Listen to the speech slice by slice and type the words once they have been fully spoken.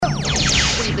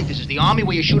the Army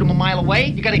where you shoot them a mile away.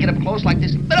 You gotta get up close like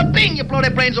this. Bada bing, you blow their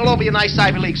brains all over your nice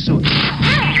Ivy League suit.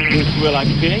 Will I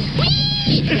pig?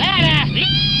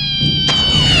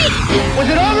 Was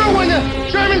it over when the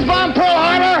Germans bombed Pearl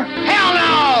Harbor?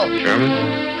 Hell no!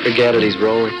 German? Forget it, he's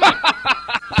rolling.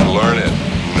 Learn it,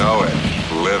 know it,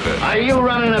 live it. Are you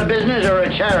running a business or a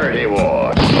charity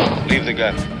war? Leave the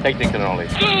gun. Take the cannoli.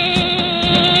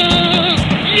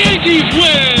 Yankees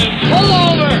win! Pull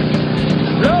over!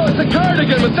 No, it's a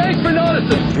cardigan, but thanks for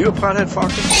noticing. Are you a pothead,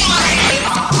 Foxy?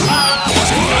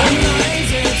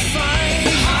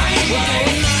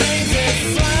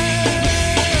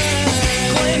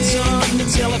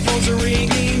 Telephones are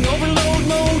ringing, overload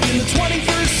mode in the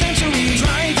 21st century.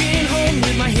 Driving home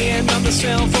with my hand on the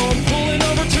cell phone, pulling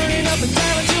over, turning up and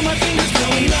dialing till my fingers go.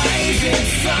 Life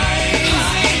is fine,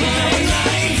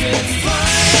 life is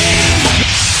fine.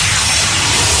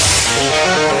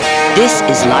 This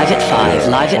is Live at 5,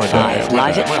 Live at 5,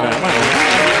 Live at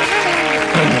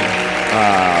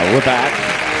 5. We're back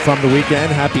from the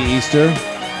weekend. Happy Easter.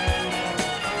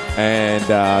 And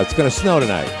it's going to snow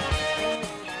tonight.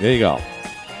 There you go.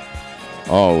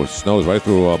 Oh, it snows right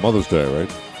through Mother's Day,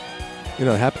 right?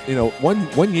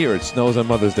 One year it snows on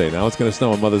Mother's Day. Now it's going to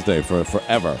snow on Mother's Day for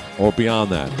forever or beyond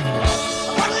that.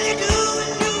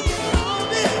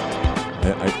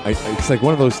 It's like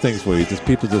one of those things where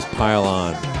people just pile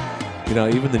on.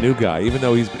 Even the new guy, even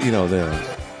though he's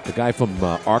the guy from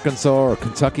Arkansas or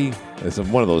Kentucky, it's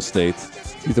in one of those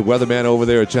states. He's the weatherman over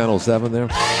there at Channel 7 there.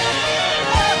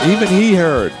 Even he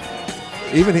heard.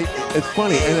 It's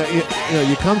funny, and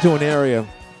you come to an area,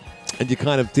 and you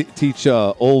kind of teach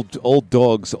old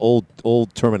dogs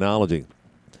old terminology.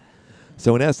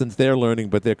 So in essence, they're learning,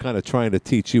 but they're kind of trying to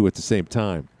teach you at the same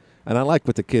time. And I like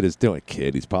what the kid is doing.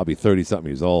 He's probably 30-something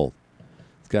years old.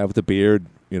 This guy with the beard,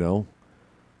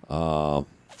 I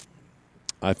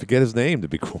forget his name, to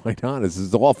be quite honest.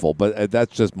 It's awful, but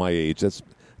that's just my age. It's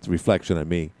a reflection on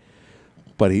me.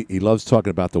 But he loves talking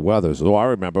about the weather. So I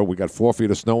remember we got 4 feet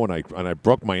of snow and I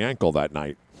broke my ankle that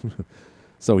night.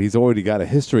 So he's already got a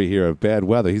history here of bad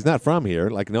weather. He's not from here,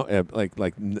 like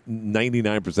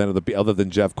 99% of the other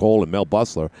than Jeff Cole and Mel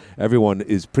Bustler. Everyone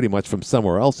is pretty much from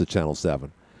somewhere else at Channel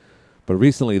 7. But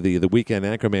recently the weekend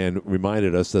anchorman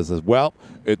reminded us that says, well,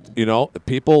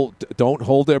 people don't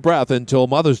hold their breath until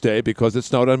Mother's Day because it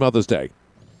snowed on Mother's Day.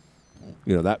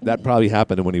 That probably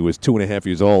happened when he was 2.5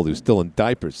 years old. He was still in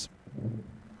diapers.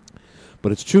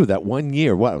 But it's true that 1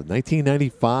 year,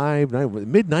 1995,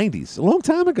 mid-90s, a long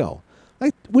time ago.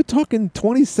 Like we're talking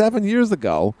 27 years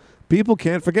ago. People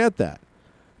can't forget that.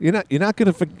 You're not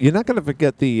going to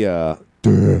forget the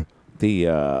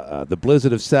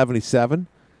blizzard of 77,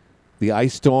 the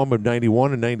ice storm of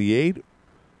 91 and 98,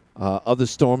 other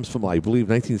storms from I believe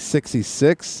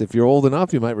 1966. If you're old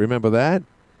enough, you might remember that.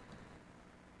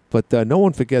 But no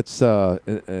one forgets,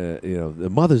 the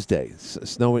Mother's Day. It's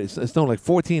snowing like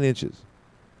 14 inches.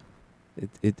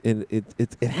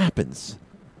 It happens,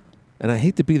 and I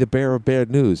hate to be the bearer of bad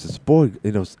news. This boy,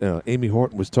 Amy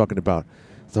Horton was talking about.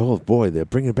 Oh boy, they're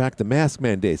bringing back the mask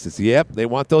mandates. It's, yep, they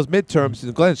want those midterms.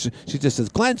 And Glenn, she just says,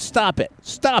 Glenn, stop it.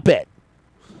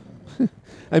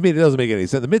 I mean, it doesn't make any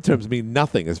sense. The midterms mean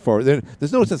nothing as far.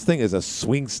 There's no such thing as a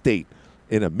swing state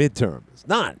in a midterm. It's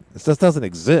not. It just doesn't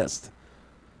exist.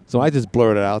 So I just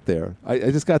blurted out there.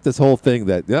 I just got this whole thing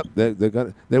that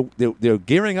they're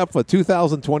gearing up for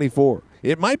 2024.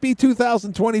 It might be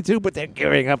 2022, but they're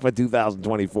gearing up for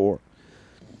 2024.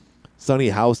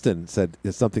 Sonny Houston said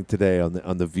something today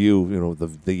on the View,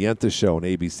 the Yenta show on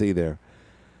ABC there.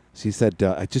 She said,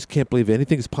 I just can't believe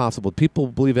anything's possible. People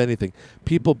believe anything.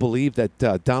 People believe that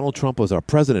Donald Trump was our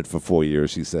president for 4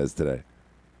 years, she says today.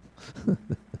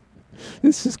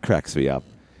 This just cracks me up.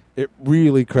 It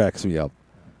really cracks me up.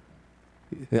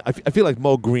 I feel like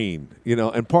Mo Green,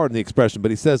 and pardon the expression,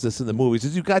 but he says this in the movie. He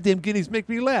says, you goddamn guineas make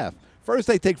me laugh. First,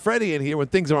 they take Freddie in here when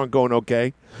things aren't going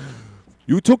okay.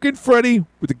 You took in Freddie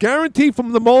with a guarantee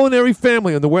from the Molinari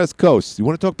family on the West Coast. You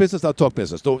want to talk business? I'll talk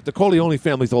business. The Corleone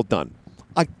family's all done.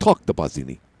 I talked to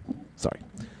Bazzini. Sorry.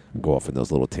 Go off in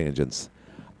those little tangents.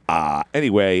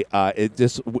 Anyway,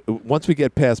 once we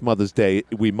get past Mother's Day,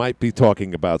 we might be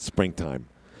talking about springtime.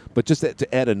 But just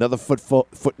to add another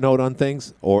footnote on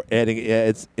things, or adding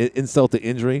insult to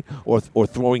injury, or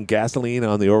throwing gasoline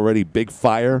on the already big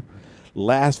fire.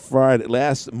 Last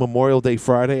Memorial Day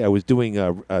Friday, I was doing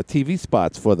TV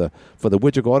spots for the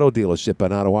Widger Auto dealership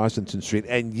on Out of Washington Street,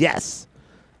 and yes,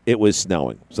 it was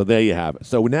snowing. So there you have it.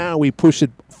 So now we push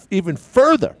it even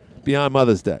further beyond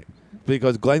Mother's Day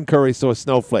because Glenn Curry saw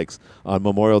snowflakes on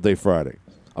Memorial Day Friday.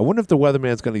 I wonder if the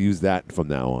weatherman's going to use that from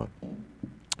now on.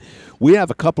 We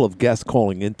have a couple of guests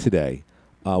calling in today.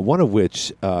 one of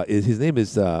which is his name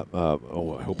is.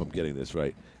 Oh, I hope I'm getting this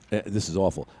right. This is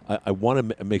awful. I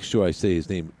want to make sure I say his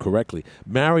name correctly.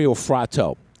 Mario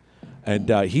Fratto. And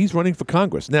he's running for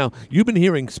Congress. Now, you've been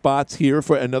hearing spots here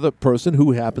for another person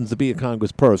who happens to be a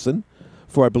congressperson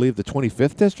for, I believe, the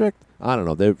 25th district. I don't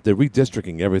know. They're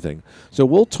redistricting everything. So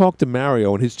we'll talk to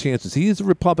Mario and his chances. He is a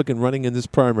Republican running in this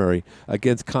primary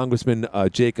against Congressman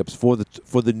Jacobs for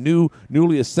the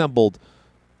newly assembled,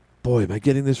 boy, am I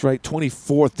getting this right,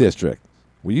 24th district.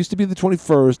 We used to be the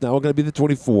 21st. Now we're going to be the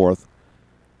 24th.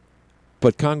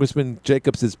 But Congressman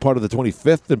Jacobs is part of the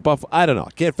 25th in Buffalo. I don't know.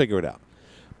 I can't figure it out.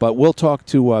 But we'll talk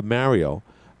to Mario,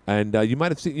 and you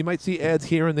might see ads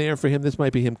here and there for him. This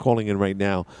might be him calling in right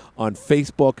now on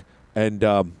Facebook and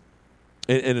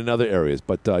in other areas.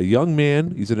 But young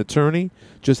man, he's an attorney,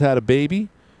 just had a baby,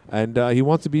 and he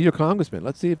wants to be your congressman.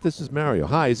 Let's see if this is Mario.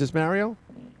 Hi, is this Mario?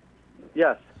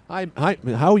 Yes. Hi.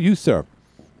 How are you, sir?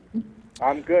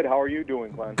 I'm good. How are you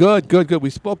doing, Glenn? Good.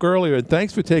 We spoke earlier, and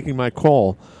thanks for taking my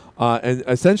call. And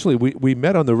essentially, we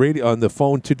met on the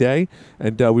phone today,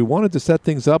 and we wanted to set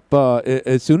things up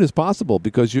as soon as possible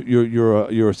because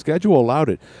your schedule allowed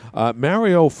it.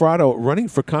 Mario Fratto, running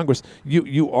for Congress,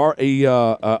 you are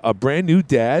a brand new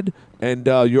dad, and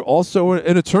you're also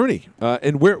an attorney.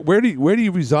 And where do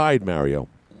you reside, Mario?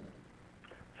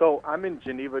 So I'm in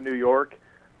Geneva, New York.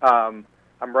 I'm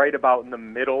right about in the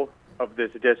middle of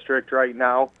this district right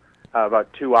now,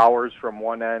 about 2 hours from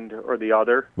one end or the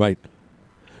other. Right.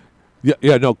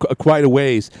 Quite a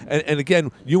ways. And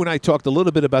again, you and I talked a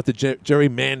little bit about the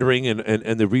gerrymandering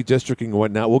and the redistricting and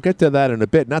whatnot. We'll get to that in a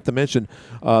bit, not to mention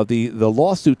the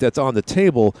lawsuit that's on the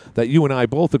table that you and I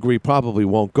both agree probably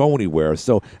won't go anywhere.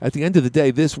 So at the end of the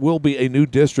day, this will be a new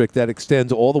district that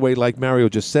extends all the way, like Mario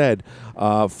just said,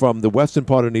 from the western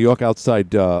part of New York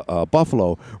outside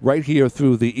Buffalo, right here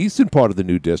through the eastern part of the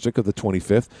new district of the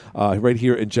 25th, right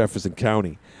here in Jefferson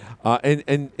County.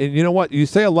 And you know what? You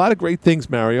say a lot of great things,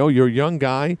 Mario. You're a young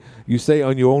guy. You say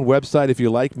on your own website, if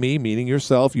you're like me, meaning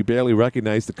yourself, you barely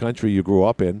recognize the country you grew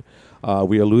up in.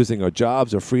 We are losing our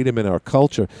jobs, our freedom, and our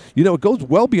culture. You know, it goes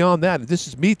well beyond that. This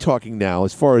is me talking now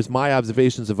as far as my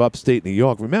observations of upstate New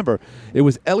York. Remember, it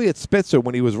was Eliot Spitzer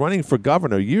when he was running for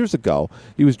governor years ago.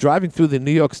 He was driving through the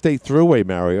New York State Thruway,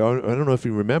 Mario. I don't know if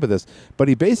you remember this, but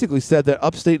he basically said that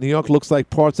upstate New York looks like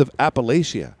parts of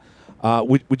Appalachia.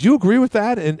 Would you agree with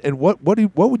that? And what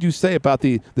would you say about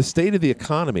the state of the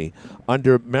economy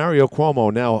under Mario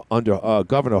Cuomo, now under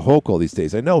Governor Hochul these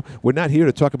days? I know we're not here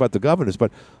to talk about the governors,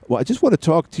 but I just want to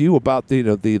talk to you about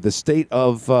the state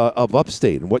of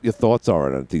upstate and what your thoughts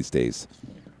are on it these days.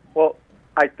 Well,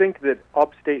 I think that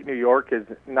upstate New York is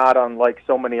not unlike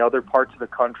so many other parts of the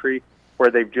country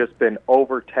where they've just been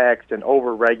overtaxed and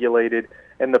overregulated,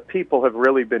 and the people have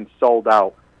really been sold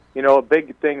out. You know, a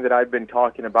big thing that I've been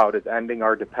talking about is ending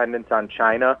our dependence on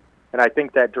China, and I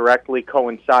think that directly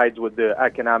coincides with the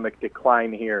economic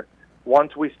decline here.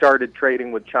 Once we started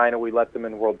trading with China, we let them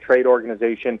in World Trade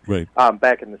Organization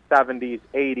back in the 70s,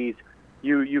 80s.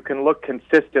 You can look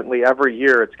consistently every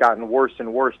year. It's gotten worse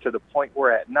and worse to the point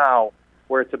we're at now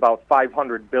where it's about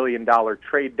 $500 billion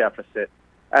trade deficit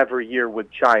every year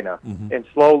with China. Mm-hmm. And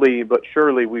slowly but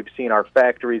surely we've seen our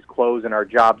factories close and our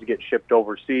jobs get shipped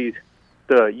overseas.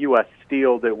 The U.S.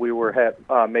 steel that we were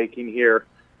making here,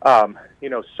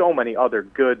 so many other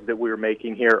goods that we were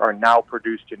making here are now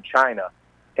produced in China.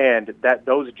 And that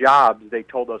those jobs, they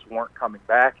told us, weren't coming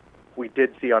back. We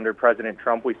did see under President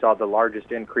Trump, we saw the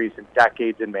largest increase in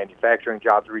decades in manufacturing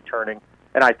jobs returning.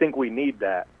 And I think we need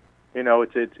that. You know,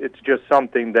 it's just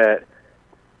something that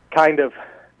kind of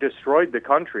destroyed the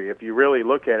country. If you really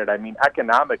look at it, I mean,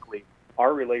 economically,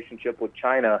 our relationship with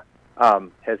China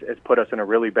has put us in a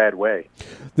really bad way.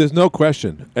 There's no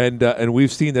question, and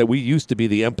we've seen that we used to be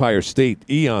the Empire State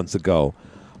eons ago.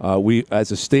 We,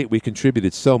 as a state, we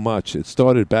contributed so much. It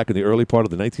started back in the early part of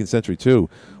the 19th century too,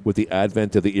 with the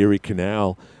advent of the Erie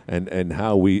Canal and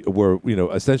how we were,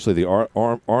 essentially the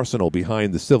arsenal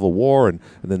behind the Civil War and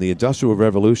then the Industrial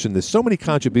Revolution. There's so many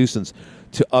contributions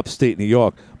to upstate New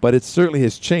York, but it certainly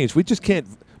has changed. We just can't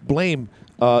blame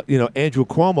Andrew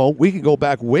Cuomo. We can go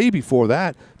back way before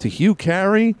that to Hugh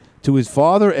Carey, to his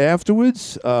father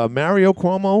afterwards, Mario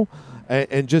Cuomo,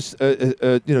 and just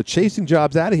chasing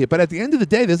jobs out of here. But at the end of the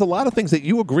day, there's a lot of things that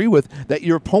you agree with that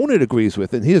your opponent agrees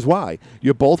with, and here's why.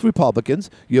 You're both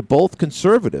Republicans. You're both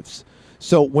conservatives.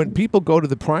 So when people go to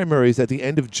the primaries at the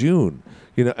end of June,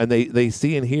 and they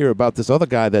see and hear about this other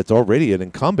guy that's already an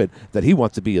incumbent, that he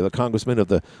wants to be the congressman of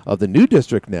the new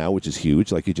district now, which is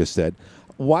huge, like you just said.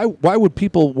 Why would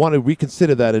people want to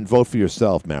reconsider that and vote for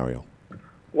yourself, Mario?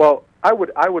 Well, I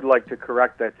would like to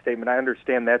correct that statement. I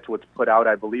understand that's what's put out.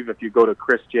 I believe if you go to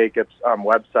Chris Jacobs'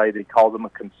 website, he calls him a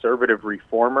conservative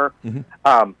reformer.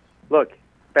 Mm-hmm. Look,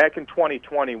 back in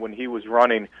 2020 when he was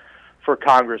running for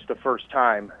Congress the first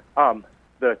time,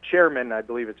 the chairman, I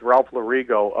believe it's Ralph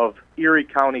Larigo of Erie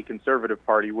County Conservative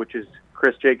Party, which is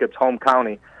Chris Jacobs' home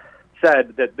county,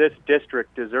 said that this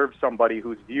district deserves somebody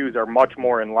whose views are much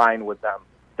more in line with them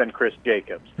than Chris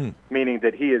Jacobs, meaning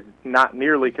that he is not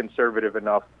nearly conservative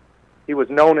enough. He was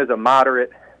known as a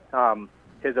moderate.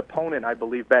 His opponent, I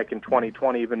believe, back in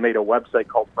 2020, even made a website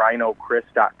called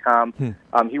RhinoChris.com.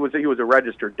 He was a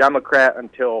registered Democrat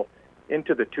until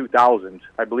into the 2000s.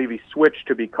 I believe he switched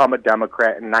to become a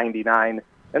Democrat in '99.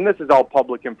 And this is all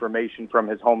public information from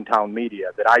his hometown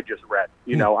media that I just read.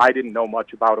 You know, I didn't know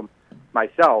much about him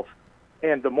myself.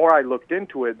 And the more I looked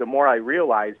into it, the more I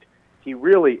realized he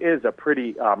really is a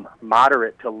pretty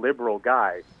moderate to liberal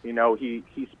guy. You know, he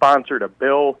sponsored a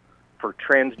bill for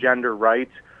transgender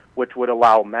rights, which would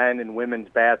allow men in women's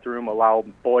bathroom, allow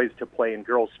boys to play in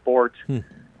girls' sports.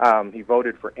 He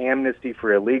voted for amnesty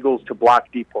for illegals, to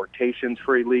block deportations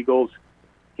for illegals.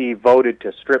 He voted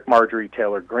to strip Marjorie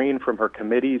Taylor Greene from her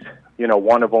committees, you know,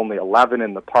 one of only 11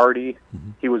 in the party.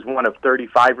 He was one of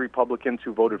 35 Republicans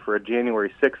who voted for a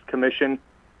January 6th commission.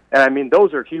 And, I mean,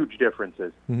 those are huge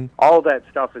differences. All that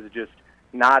stuff is just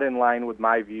not in line with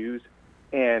my views.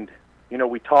 And, you know,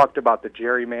 we talked about the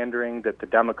gerrymandering that the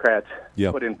Democrats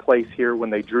put in place here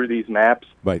when they drew these maps.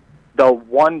 Right. The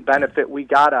one benefit we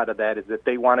got out of that is that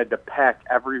they wanted to pack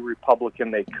every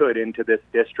Republican they could into this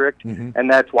district,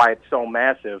 and that's why it's so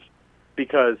massive,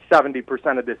 because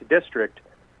 70% of this district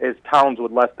is towns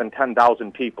with less than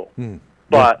 10,000 people.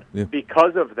 But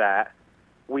because of that,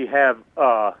 we have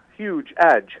a huge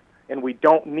edge, and we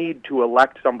don't need to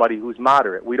elect somebody who's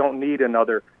moderate. We don't need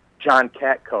another John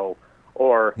Katko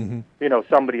or you know,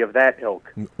 somebody of that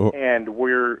ilk. And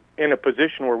we're in a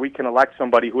position where we can elect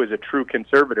somebody who is a true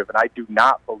conservative, and I do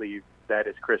not believe that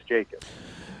is Chris Jacobs.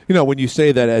 You know, when you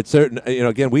say that at certain, you know,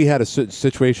 again, we had a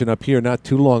situation up here not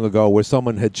too long ago where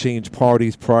someone had changed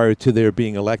parties prior to their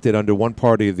being elected under one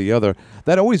party or the other.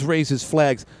 That always raises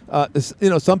flags. You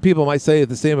know, some people might say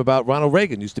the same about Ronald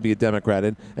Reagan, used to be a Democrat,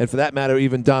 and for that matter,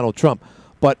 even Donald Trump.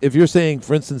 But if you're saying,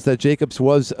 for instance, that Jacobs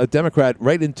was a Democrat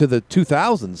right into the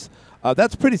 2000s,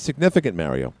 that's pretty significant,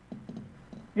 Mario.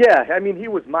 Yeah, I mean, he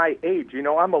was my age. You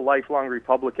know, I'm a lifelong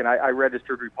Republican. I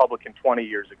registered Republican 20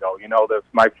 years ago. You know,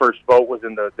 my first vote was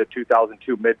in the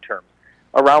 2002 midterms.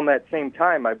 Around that same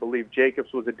time, I believe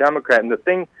Jacobs was a Democrat. And the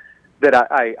thing that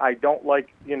I don't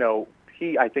like, you know,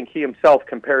 I think he himself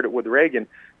compared it with Reagan,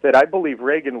 that I believe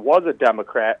Reagan was a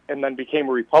Democrat and then became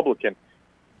a Republican.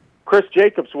 Chris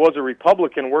Jacobs was a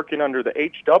Republican working under the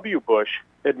H.W. Bush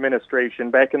administration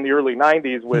back in the early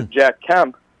 90s with Jack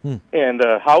Kemp and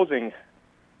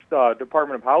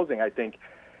Department of Housing, I think.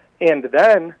 And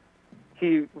then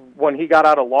when he got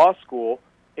out of law school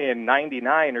in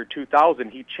 99 or 2000,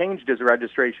 he changed his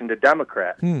registration to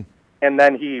Democrat. And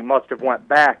then he must have went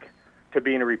back to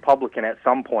being a Republican at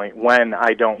some point, when,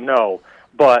 I don't know.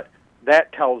 But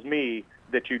that tells me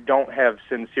that you don't have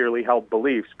sincerely held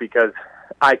beliefs, because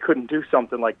I couldn't do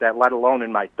something like that, let alone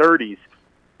in my 30s,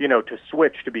 you know, to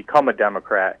switch to become a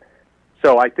Democrat.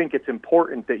 So I think it's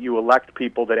important that you elect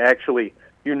people that actually,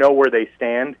 you know, where they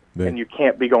stand, and you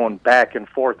can't be going back and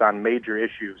forth on major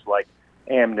issues like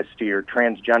amnesty or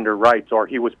transgender rights, or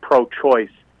he was pro-choice,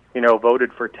 you know,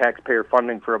 voted for taxpayer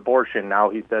funding for abortion. Now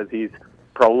he says he's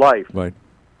pro-life. Right.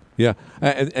 Yeah,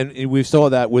 and we saw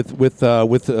that with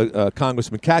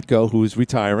Congressman Katko, who's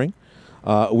retiring.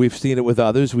 We've seen it with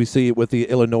others. We see it with the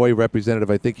Illinois representative.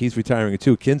 I think he's retiring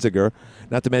too, Kinzinger.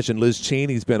 Not to mention Liz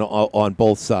Cheney's been on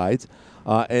both sides.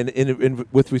 And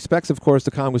with respects, of course,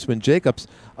 to Congressman Jacobs,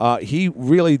 he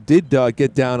really did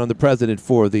get down on the president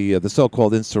for the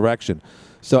so-called insurrection.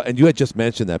 So, and you had just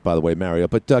mentioned that, by the way, Mario.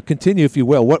 But continue, if you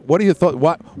will. What are your thoughts?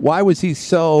 Why was he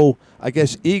so, I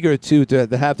guess, eager to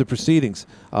have the proceedings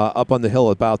up on the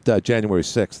Hill about January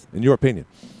 6th, in your opinion?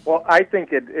 Well, I think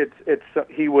it's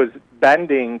he was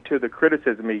bending to the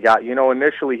criticism he got. You know,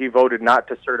 initially he voted not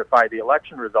to certify the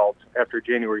election results after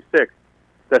January 6th.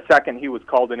 The second he was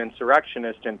called an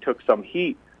insurrectionist and took some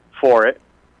heat for it,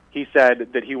 he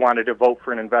said that he wanted to vote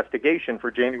for an investigation for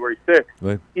January 6th,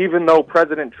 right, even though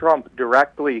President Trump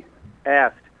directly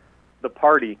asked the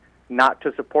party not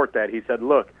to support that. He said,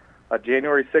 look, a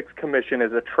January 6th commission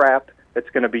is a trap that's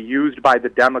going to be used by the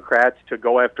Democrats to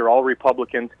go after all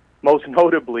Republicans, most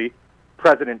notably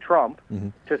President Trump,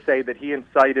 to say that he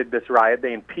incited this riot.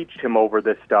 They impeached him over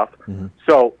this stuff.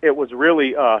 So it was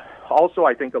really also,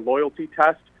 I think, a loyalty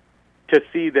test to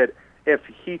see that if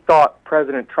he thought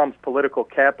President Trump's political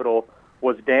capital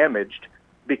was damaged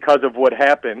because of what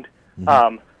happened,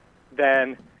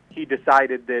 then he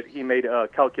decided that he made a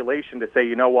calculation to say,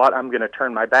 you know what, I'm going to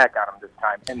turn my back on him this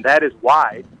time. And that is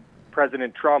why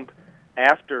President Trump,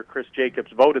 after Chris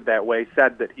Jacobs voted that way,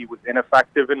 said that he was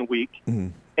ineffective and weak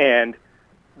and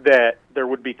that there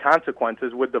would be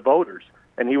consequences with the voters.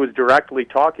 And he was directly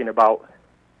talking about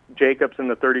Jacobs and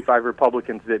the 35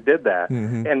 Republicans that did that.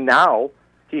 And now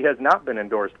he has not been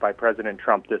endorsed by President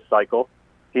Trump this cycle.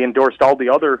 He endorsed all the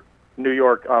other New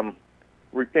York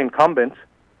incumbents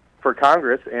for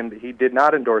Congress, and he did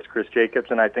not endorse Chris Jacobs,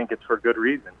 and I think it's for good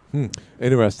reason.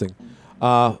 Interesting.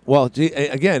 Well,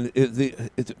 again,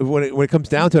 when it comes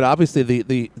down to it, obviously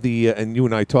the and you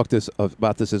and I talked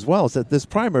about this as well, is that this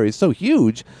primary is so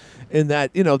huge, in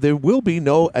that there will be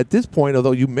no, at this point,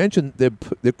 although you mentioned there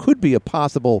could be a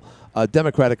possible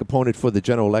Democratic opponent for the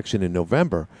general election in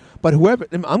November, but whoever,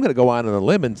 I'm going to go on a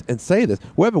limb and say this,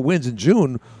 whoever wins in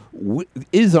June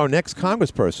is our next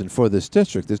congressperson for this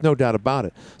district. There's no doubt about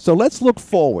it. So let's look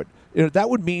forward. That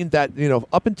would mean that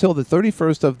up until the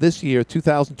 31st of this year,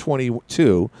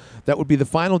 2022, that would be the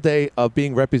final day of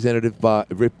being represented by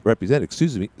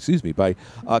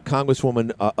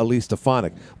Congresswoman Elise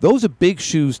Stefanik. Those are big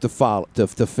shoes to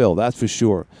fill. That's for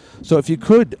sure. So if you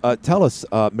could tell us,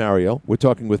 Mario, we're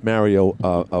talking with Mario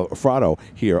Fratto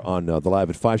here on the Live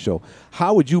at 5 show.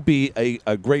 How would you be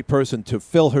a great person to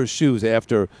fill her shoes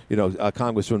after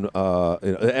Congressman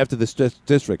after this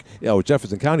district,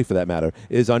 Jefferson County for that matter,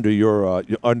 is under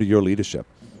your leadership?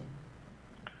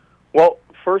 Well,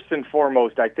 first and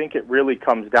foremost, I think it really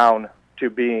comes down to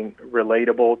being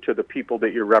relatable to the people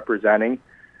that you're representing.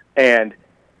 And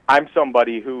I'm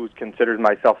somebody who considers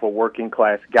myself a working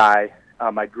class guy.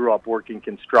 I grew up working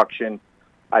construction.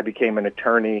 I became an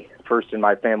attorney, first in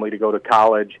my family to go to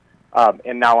college.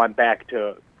 And now I'm back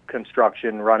to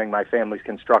construction, running my family's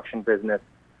construction business.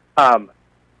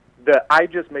 I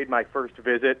just made my first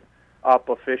visit up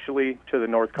officially to the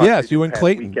North Country. Yes, you were in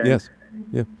Clayton. Weekend. Yes.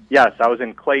 Yeah. Yes, I was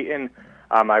in Clayton.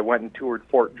 I went and toured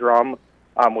Fort Drum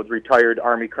with retired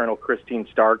Army Colonel Christine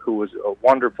Stark, who was a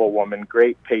wonderful woman,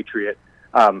 great patriot.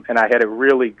 And I had a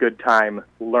really good time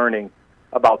learning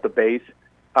about the base.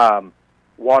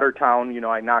 Watertown,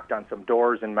 I knocked on some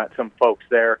doors and met some folks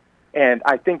there. And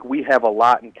I think we have a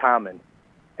lot in common.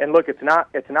 And look, it's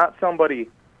not somebody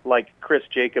like Chris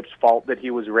Jacobs' fault that he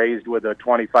was raised with a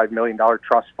 $25 million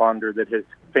trust fund, or that his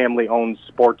family owns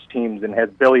sports teams and has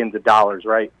billions of dollars,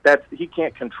 right? He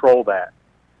can't control that.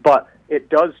 But it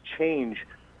does change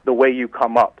the way you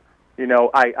come up.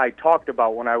 I talked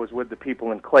about when I was with the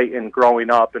people in Clayton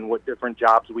growing up and what different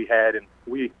jobs we had, and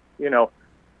we,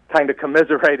 kind of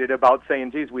commiserated about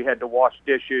saying, geez, we had to wash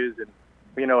dishes and,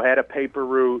 had a paper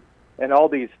route and all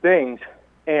these things.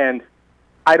 And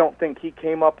I don't think he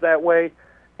came up that way.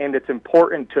 And it's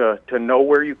important to know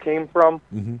where you came from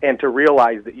and to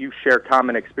realize that you share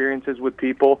common experiences with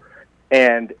people.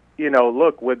 And,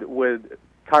 look, with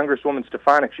Congresswoman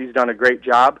Stefanik, she's done a great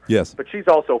job. Yes. But she's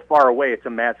also far away. It's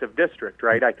a massive district,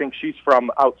 right? I think she's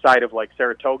from outside of,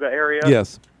 Saratoga area.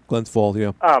 Yes, Glens Falls,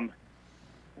 yeah.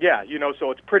 Yeah,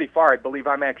 so it's pretty far. I believe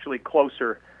I'm actually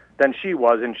closer than she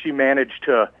was, and she managed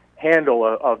to handle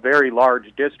a very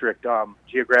large district,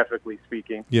 geographically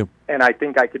speaking. Yep. And I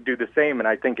think I could do the same, and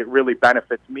I think it really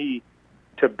benefits me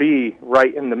to be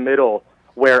right in the middle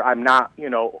where I'm not,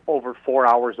 over 4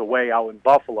 hours away out in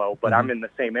Buffalo, but I'm in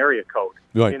the same area code,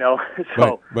 right.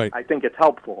 So right. I think it's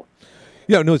helpful.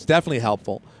 Yeah, no, it's definitely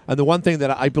helpful. And the one thing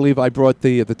that I believe I brought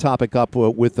the topic up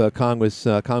with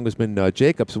Congressman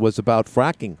Jacobs was about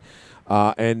fracking.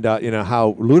 And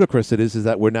how ludicrous it is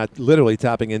that we're not literally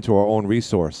tapping into our own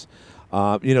resource.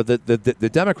 The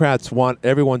Democrats want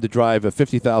everyone to drive a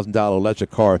 $50,000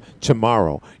 electric car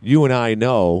tomorrow. You and I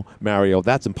know, Mario,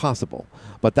 that's impossible.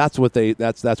 But that's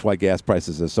why gas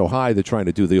prices are so high. They're trying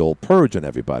to do the old purge on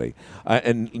everybody,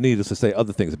 and needless to say,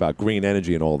 other things about green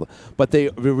energy and all that. But they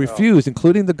refuse,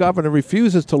 including the governor,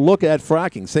 refuses to look at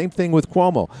fracking. Same thing with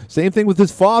Cuomo. Same thing with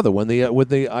his father when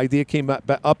the idea came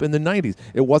up in the 90s.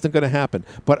 It wasn't going to happen.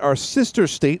 But our sister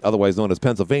state, otherwise known as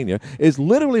Pennsylvania, is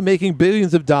literally making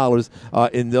billions of dollars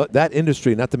in that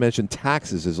industry, not to mention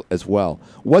taxes as well.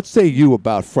 What say you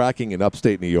about fracking in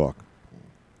upstate New York?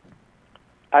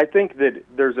 I think that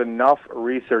there's enough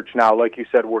research now, like you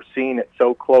said, we're seeing it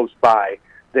so close by,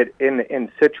 that in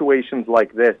situations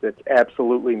like this, it's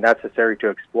absolutely necessary to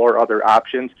explore other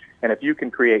options. And if you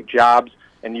can create jobs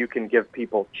and you can give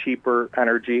people cheaper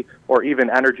energy, or even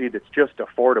energy that's just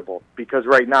affordable, because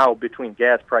right now between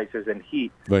gas prices and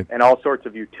heat and all sorts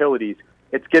of utilities,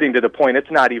 it's getting to the point it's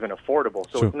not even affordable.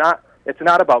 So it's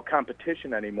not about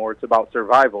competition anymore. It's about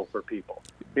survival for people.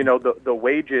 The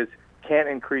wages can't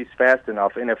increase fast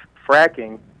enough. And if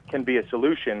fracking can be a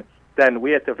solution, then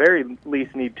we at the very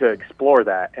least need to explore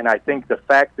that. And I think the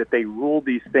fact that they ruled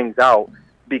these things out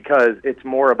because it's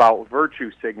more about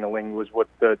virtue signaling was what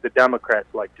the Democrats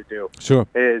like to do. Sure.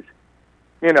 Is,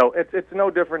 you know, it's no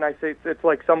different. I say it's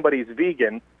like somebody's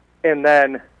vegan, and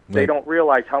then they don't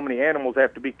realize how many animals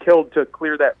have to be killed to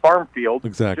clear that farm field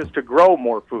just to grow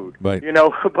more food. Right. You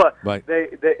know, but right.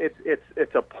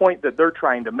 It's a point that they're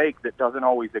trying to make that doesn't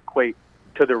always equate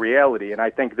to the reality. And I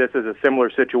think this is a similar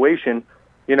situation.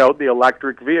 You know, the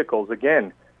electric vehicles,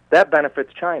 again, that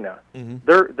benefits China. Mm-hmm.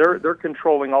 They're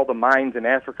controlling all the mines in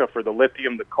Africa for the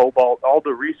lithium, the cobalt, all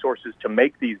the resources to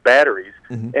make these batteries,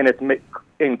 mm-hmm. and it's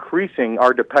increasing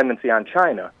our dependency on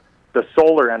China. The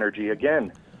solar energy,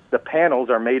 again, the panels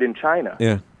are made in China.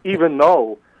 Yeah. Even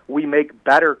though we make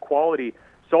better quality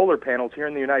solar panels here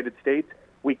in the United States,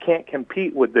 we can't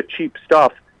compete with the cheap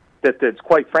stuff that's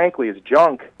quite frankly is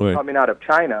junk coming out of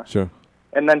China. Sure.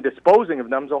 And then disposing of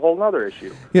them is a whole other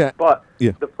issue. Yeah. But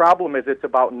the problem is it's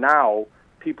about now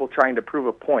people trying to prove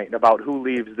a point about who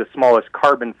leaves the smallest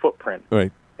carbon footprint.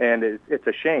 Right. And it's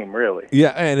a shame, really.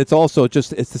 Yeah, and it's also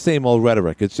just it's the same old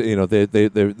rhetoric. It's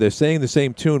they're saying the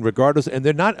same tune regardless, and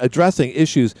they're not addressing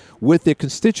issues with their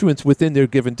constituents within their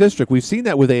given district. We've seen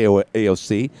that with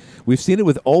AOC. We've seen it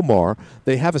with Omar.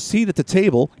 They have a seat at the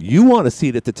table. You want a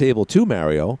seat at the table too,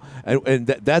 Mario, and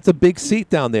that's a big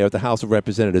seat down there at the House of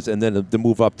Representatives, and then the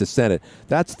move up to Senate.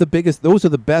 That's the biggest. Those are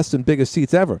the best and biggest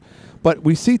seats ever. But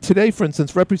we see today, for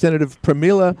instance, Representative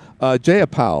Pramila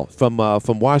Jayapal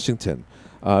from Washington.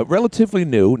 Relatively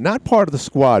new, not part of the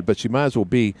squad, but she might as well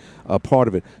be part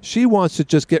of it. She wants to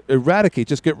just get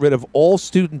rid of all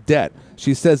student debt.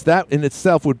 She says that in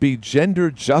itself would be gender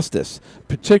justice,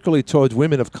 particularly towards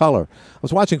women of color. I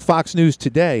was watching Fox News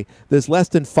today. There's less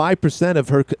than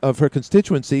 5% of her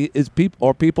constituency is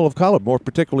people of color, more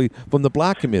particularly from the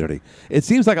black community. It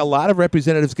seems like a lot of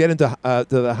representatives get into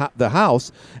the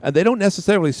House, and they don't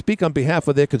necessarily speak on behalf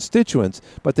of their constituents,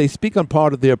 but they speak on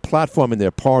part of their platform and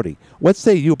their party. What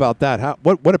say you about that?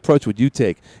 What approach would you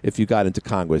take if you got into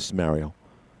Congress, Mario?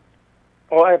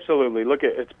 Oh, absolutely. Look,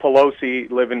 it's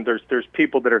Pelosi living. There's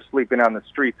people that are sleeping on the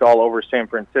streets all over San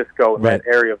Francisco in that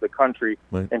area of the country,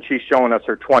 and she's showing us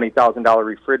her $20,000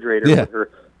 refrigerator with her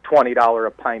 $20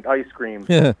 a pint ice cream,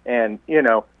 and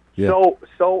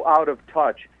so out of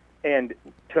touch. And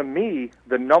to me,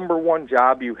 the number one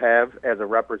job you have as a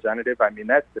representative, I mean,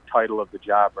 that's the title of the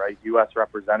job, right? U.S.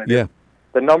 representative. Yeah.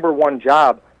 The number one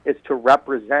job is to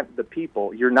represent the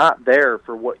people. You're not there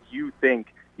for what you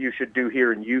think you should do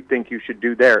here and you think you should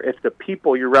do there. If the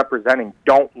people you're representing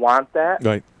don't want that,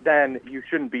 then you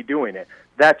shouldn't be doing it.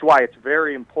 That's why it's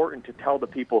very important to tell the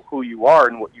people who you are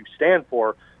and what you stand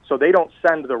for so they don't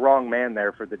send the wrong man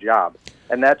there for the job.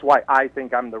 And that's why I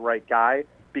think I'm the right guy,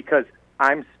 because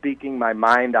I'm speaking my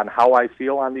mind on how I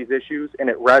feel on these issues, and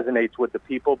it resonates with the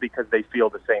people because they feel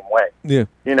the same way. Yeah.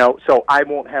 You know, so I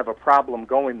won't have a problem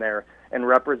going there and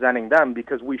representing them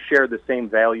because we share the same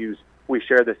values, we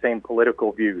share the same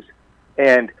political views.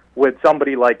 And with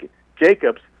somebody like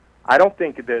Jacobs, I don't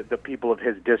think that the people of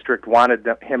his district wanted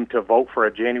him to vote for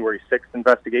a January 6th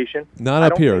investigation.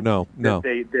 Not up here, no.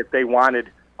 That they wanted,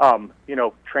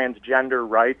 transgender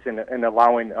rights and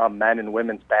allowing men in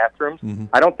women's bathrooms. Mm-hmm.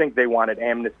 I don't think they wanted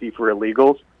amnesty for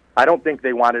illegals. I don't think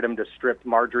they wanted him to strip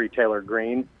Marjorie Taylor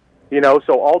Greene. You know,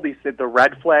 so all the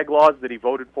red flag laws that he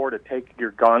voted for to take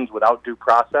your guns without due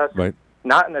process,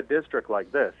 not in a district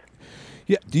like this.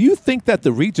 Yeah. Do you think that the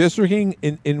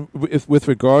redistricting with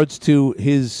regards to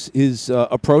his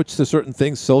approach to certain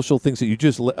things, social things that you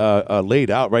just laid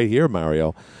out right here,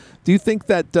 Mario, do you think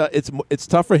that it's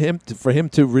tough for him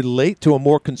to relate to a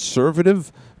more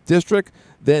conservative district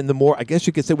than the more, I guess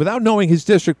you could say, without knowing his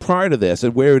district prior to this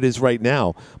and where it is right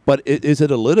now, but is it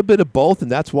a little bit of both,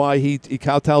 and that's why he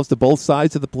kowtows to both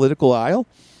sides of the political aisle?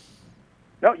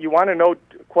 No, you want to know,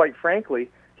 quite frankly,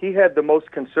 he had the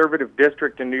most conservative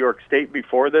district in New York State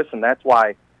before this, and that's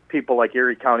why people like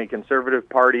Erie County Conservative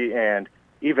Party and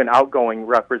even outgoing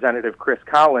Representative Chris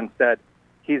Collins said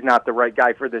he's not the right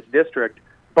guy for this district,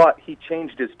 but he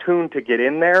changed his tune to get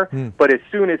in there. But as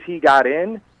soon as he got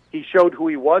in, he showed who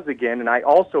he was again, and I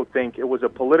also think it was a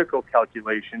political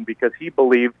calculation because he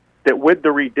believed that with the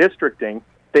redistricting,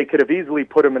 they could have easily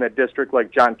put him in a district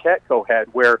like John Katko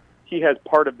had, where he has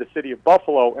part of the city of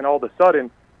Buffalo, and all of a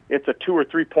sudden it's a 2 or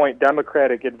 3 point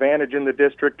Democratic advantage in the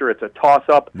district, or it's a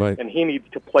toss-up, and he needs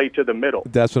to play to the middle.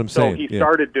 That's what I'm saying. So he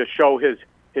started to show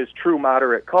his true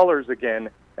moderate colors again,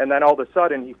 and then all of a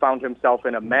sudden he found himself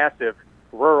in a massive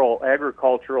rural,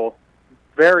 agricultural,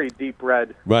 very deep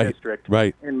red district.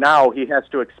 Right. And now he has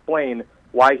to explain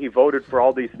why he voted for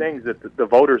all these things that the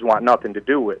voters want nothing to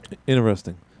do with.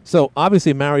 Interesting. So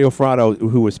obviously Mario Fratto,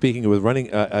 who was speaking, was running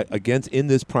in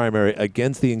this primary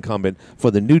against the incumbent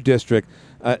for the new district.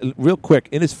 Real quick,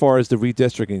 in as far as the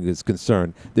redistricting is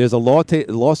concerned, there's a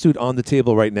lawsuit on the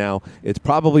table right now. It's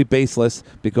probably baseless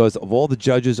because of all the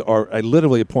judges are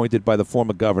literally appointed by the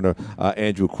former governor,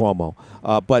 Andrew Cuomo.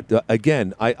 But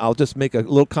again, I'll just make a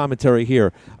little commentary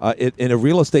here. In a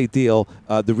real estate deal,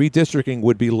 the redistricting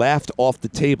would be laughed off the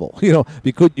table. You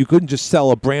couldn't just sell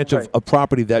a branch of a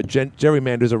property that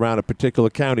gerrymanders around a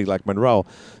particular county like Monroe.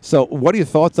 So what are your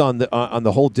thoughts on the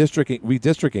whole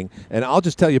redistricting? And I'll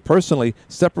just tell you personally,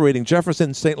 separating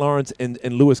Jefferson, St. Lawrence, and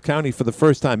Lewis County for the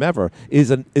first time ever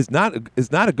is not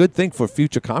a good thing for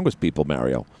future Congress people,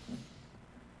 Mario.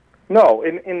 No,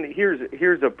 and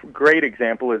here's a great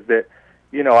example is that,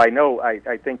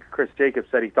 I think Chris Jacobs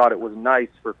said he thought it was nice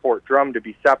for Fort Drum to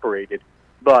be separated,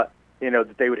 but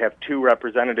that they would have 2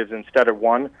 representatives instead of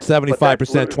 1.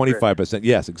 75%, 25%.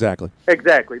 Yes, exactly.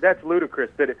 Exactly. That's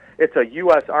ludicrous that it's a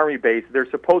U.S. Army base. They're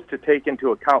supposed to take into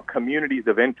account communities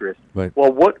of interest. Right.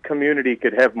 Well, what community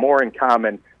could have more in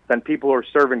common than people who are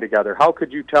serving together? How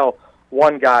could you tell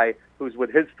one guy who's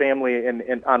with his family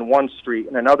on one street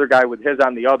and another guy with his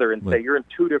on the other and say you're in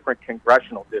 2 different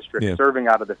congressional districts serving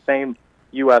out of the same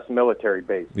U.S. military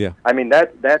base? Yeah. I mean,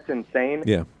 that's insane.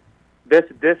 Yeah.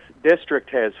 This district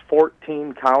has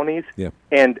 14 counties,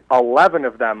 and 11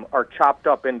 of them are chopped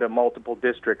up into multiple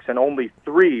districts, and only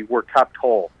 3 were kept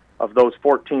whole of those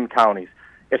 14 counties.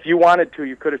 If you wanted to,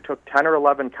 you could have took 10 or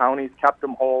 11 counties, kept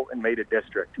them whole, and made a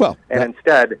district.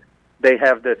 Instead, they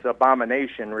have this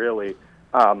abomination, really,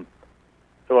 of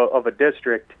a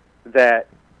district that,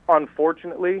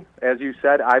 unfortunately, as you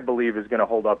said, I believe is going to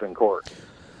hold up in court.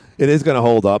 It is going to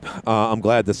hold up. I'm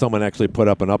glad that someone actually put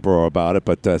up an uproar about it,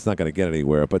 but it's not going to get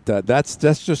anywhere. But that's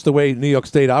just the way New York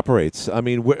State operates. I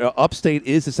mean, upstate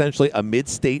is essentially a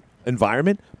mid-state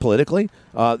environment politically.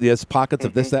 There's pockets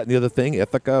of this, that, and the other thing.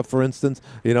 Ithaca, for instance,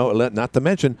 not to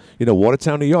mention,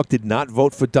 Watertown, New York did not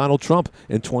vote for Donald Trump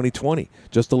in 2020,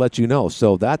 just to let you know.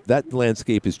 So that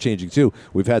landscape is changing too.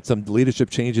 We've had some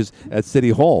leadership changes at City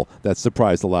Hall that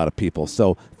surprised a lot of people.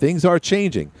 So things are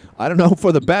changing. I don't know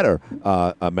for the better,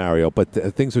 Mario, but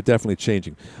things are definitely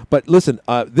changing. But listen,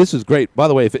 this is great. By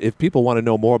the way, if people want to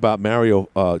know more about Mario,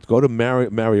 go to Mario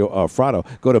Fratto.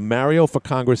 Go to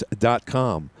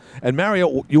marioforcongress.com. And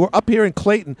Mario, you were up here in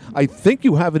Clayton. I think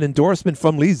you have an endorsement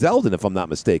from Lee Zeldin, if I'm not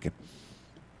mistaken.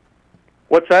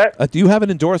 What's that? Do you have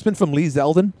an endorsement from Lee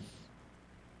Zeldin?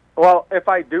 Well, if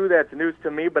I do, that's news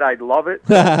to me, but I'd love it.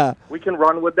 We can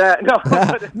run with that.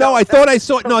 No, I thought I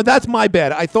saw. No, that's my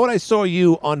bad. I thought I saw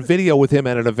you on video with him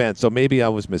at an event, so maybe I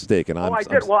was mistaken. I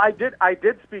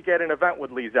did speak at an event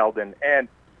with Lee Zeldin, and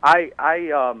I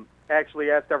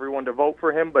actually asked everyone to vote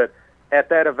for him, but at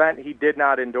that event, he did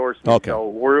not endorse me. Okay. So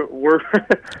we're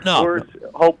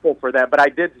hopeful for that. But I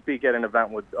did speak at an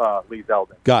event with Lee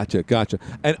Zeldin. Gotcha.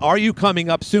 And are you coming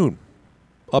up soon,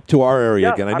 up to our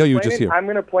area again? I know you were just here. I'm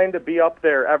going to plan to be up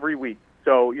there every week.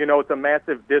 So, it's a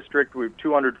massive district. We have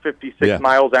 256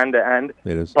 miles end to end.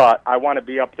 It is. But I want to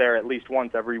be up there at least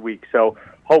once every week. So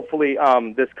hopefully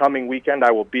this coming weekend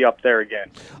I will be up there again.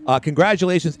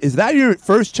 Congratulations. Is that your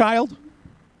first child?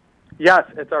 Yes,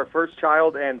 it's our first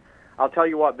child, and I'll tell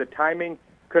you what, the timing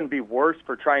couldn't be worse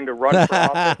for trying to run for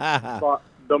office. But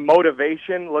the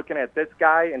motivation, looking at this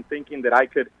guy and thinking that I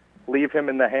could leave him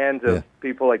in the hands of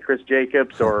people like Chris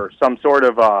Jacobs or some sort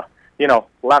of,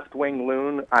 left-wing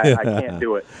loon, I can't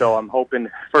do it. So I'm hoping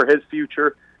for his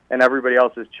future and everybody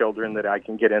else's children that I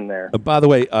can get in there. By the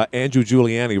way, Andrew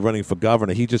Giuliani running for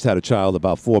governor, he just had a child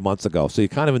about 4 months ago. So you're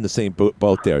kind of in the same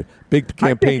boat there. Big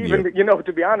campaign year.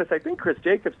 To be honest, I think Chris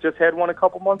Jacobs just had one a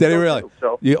couple months ago. Did he really?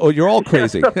 So. You're all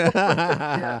crazy.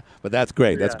 But that's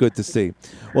great. That's good to see.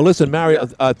 Well, listen, Mario,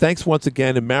 thanks once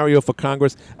again. And Mario for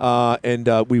Congress. And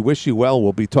we wish you well.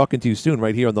 We'll be talking to you soon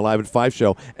right here on the Live at 5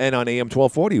 show and on AM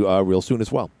 1240 real soon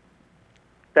as well.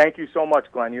 Thank you so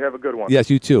much, Glenn. You have a good one. Yes,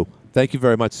 you too. Thank you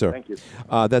very much, sir. Thank you.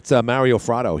 That's Mario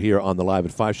Fratto here on the Live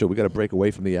at 5 show. We got to break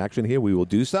away from the action here. We will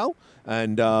do so.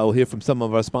 And we'll hear from some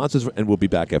of our sponsors, and we'll be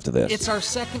back after this. It's our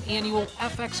second annual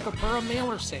FX Capura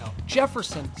mailer sale.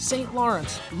 Jefferson, St.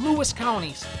 Lawrence, Lewis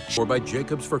counties. Or by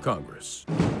Jacobs for Congress.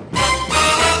 All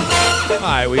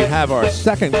right, we have our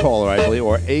second caller, I believe,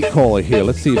 or a caller here.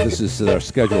 Let's see if this is our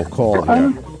scheduled call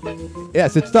here.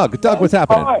 Yes, it's Doug. Doug, what's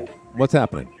happening? Hi. What's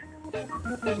happening?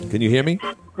 Can you hear me?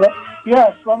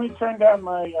 Yes, let me turn down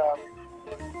my...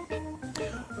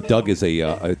 Doug is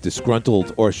a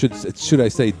disgruntled, or should I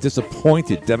say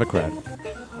disappointed Democrat.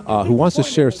 who wants to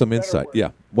share some insight.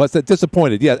 Yeah. Was that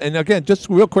disappointed? Yeah. And again, just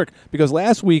real quick, because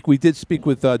last week we did speak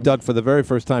with Doug for the very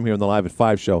first time here on the Live at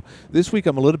 5 show. This week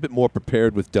I'm a little bit more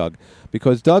prepared with Doug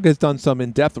because Doug has done some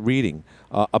in-depth reading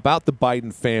about the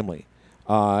Biden family.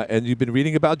 And you've been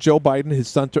reading about Joe Biden,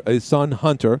 his son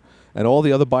Hunter, and all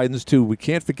the other Bidens, too. We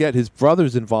can't forget his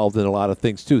brother's involved in a lot of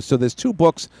things, too. So there's 2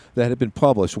 books that have been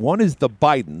published. One is The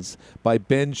Bidens by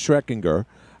Ben Schreckinger,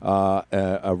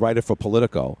 a writer for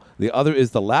Politico. The other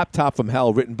is The Laptop from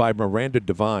Hell, written by Miranda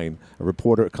Devine, a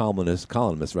reporter, columnist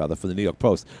for the New York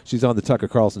Post. She's on the Tucker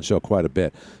Carlson show quite a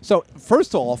bit. So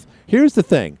first off, here's the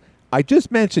thing. I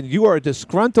just mentioned you are a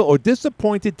disgruntled or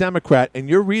disappointed Democrat, and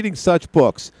you're reading such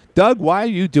books. Doug, why are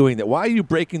you doing that? Why are you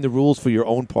breaking the rules for your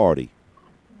own party?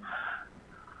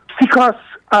 Because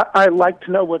I like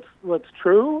to know what's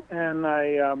true, and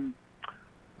I'm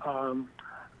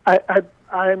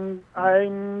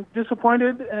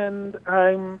disappointed, and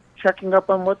I'm checking up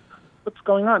on what's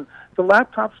going on. The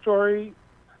laptop story,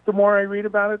 the more I read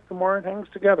about it, the more it hangs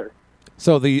together.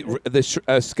 So how do you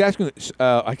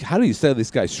say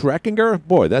this guy? Schreckinger?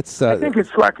 Boy, that's... I think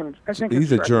it's Schreckinger.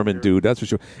 He's a German dude, that's for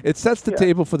sure. It sets the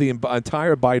table for the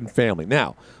entire Biden family.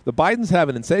 Now, the Bidens have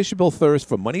an insatiable thirst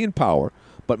for money and power,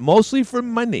 but mostly for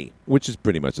money, which is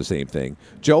pretty much the same thing.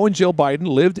 Joe and Jill Biden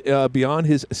lived beyond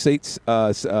his Senate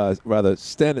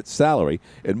salary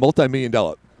in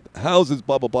multi-million-dollar houses,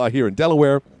 blah, blah, blah, here in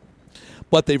Delaware.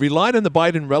 But they relied on the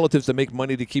Biden relatives to make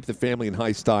money to keep the family in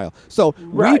high style. So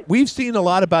we've seen a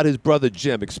lot about his brother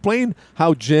Jim. Explain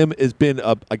how Jim has been,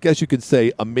 I guess you could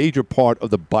say, a major part of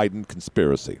the Biden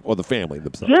conspiracy, or the family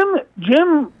themselves.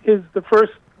 Jim is the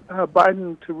first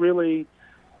Biden to really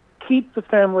keep the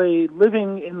family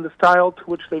living in the style to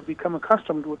which they've become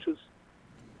accustomed, which is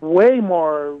way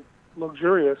more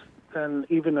luxurious than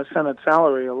even a Senate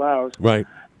salary allows. Right.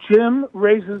 Jim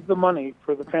raises the money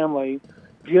for the family.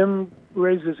 Jim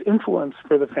raises influence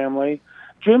for the family.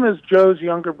 Jim is Joe's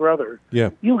younger brother.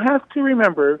 Yeah. You have to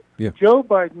remember, Joe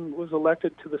Biden was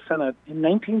elected to the Senate in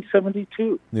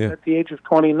 1972 at the age of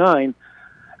 29.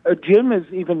 Jim is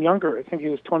even younger. I think he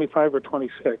was 25 or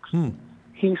 26.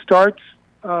 He starts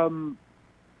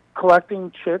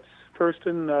collecting chits first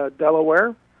in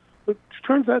Delaware, which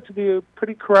turns out to be a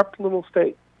pretty corrupt little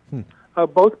state.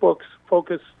 Both books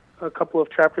focus a couple of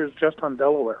chapters just on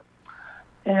Delaware.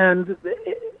 And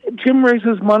Jim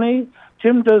raises money.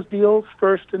 Jim does deals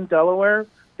first in Delaware,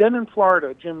 then in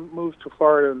Florida. Jim moves to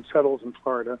Florida and settles in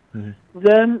Florida.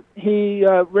 Then he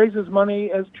raises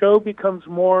money as Joe becomes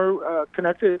more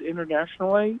connected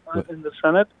internationally in the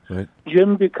Senate. Right.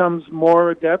 Jim becomes more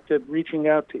adept at reaching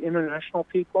out to international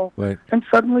people. Right. And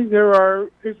suddenly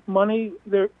there's money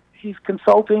there. He's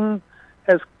consulting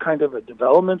as kind of a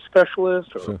development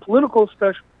specialist or a political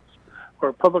specialist or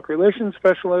a public relations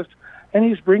specialist, and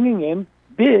he's bringing in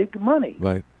big money.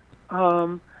 Right.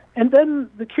 And then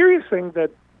the curious thing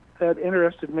that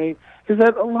interested me is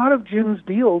that a lot of Jim's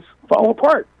deals fall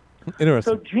apart.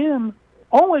 Interesting. So Jim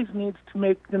always needs to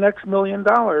make the next $1 million,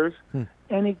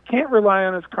 and he can't rely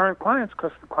on his current clients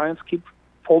because the clients keep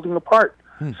folding apart.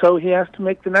 So he has to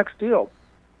make the next deal.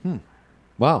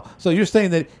 Wow. So you're saying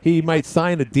that he might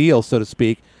sign a deal, so to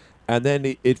speak, and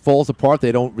then it falls apart.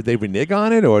 They renege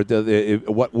on it, or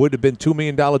what would have been $2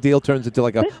 million deal turns into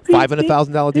like a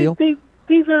 $500,000 deal.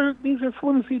 These are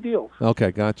flimsy deals.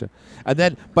 Okay, gotcha. And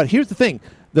then, but here's the thing: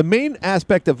 the main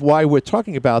aspect of why we're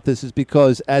talking about this is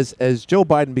because as Joe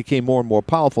Biden became more and more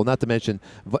powerful, not to mention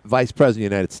Vice President of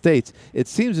the United States, it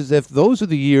seems as if those are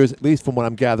the years, at least from what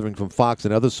I'm gathering from Fox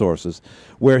and other sources,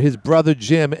 where his brother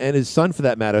Jim and his son, for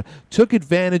that matter, took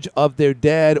advantage of their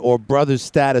dad or brother's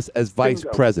status as Vice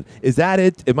President. Is that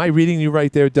it? Am I reading you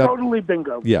right there, Doug? Totally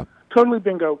bingo. Yeah. Totally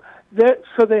bingo.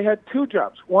 So they had 2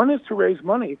 jobs. One is to raise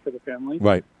money for the family.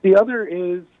 Right. The other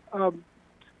is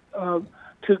to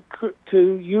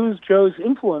use Joe's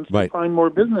influence to find more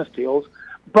business deals.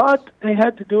 But they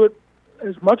had to do it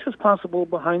as much as possible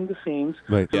behind the scenes.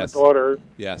 Right. His daughter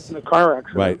in a car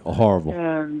accident. Right. Horrible.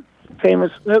 And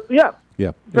famous. Yeah.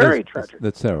 Very tragic.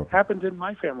 That's terrible. Happened in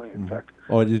my family, in fact.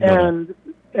 Oh, I didn't know that.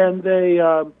 And they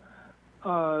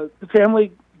the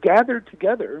family gathered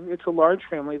together. It's a large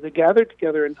family. They gathered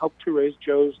together and helped to raise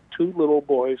Joe's 2 little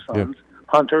boy sons,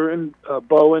 Hunter and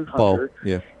Bo and Hunter.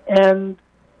 And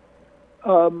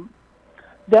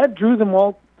that drew them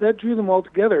all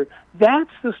together. That's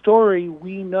the story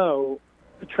we know,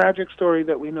 the tragic story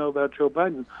that we know about Joe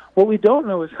Biden. What we don't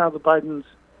know is how the Bidens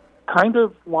kind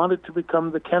of wanted to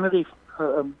become the Kennedy,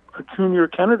 a junior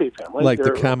Kennedy family. Like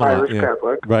They're the Kamala, Irish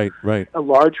Catholic, right, a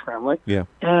large family. Yeah,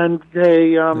 and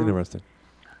they interesting.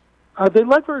 They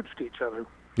leveraged each other.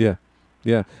 Yeah.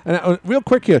 Yeah, and real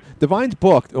quick here, Divine's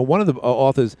book, one of the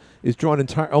authors is drawn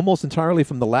almost entirely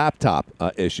from the laptop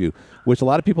issue, which a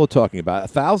lot of people are talking about.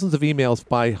 Thousands of emails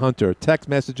by Hunter, text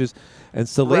messages, and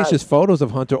salacious photos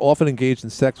of Hunter, often engaged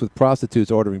in sex with prostitutes,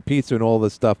 ordering pizza and all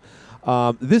this stuff.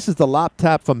 This is the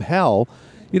laptop from hell.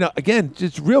 You know, again,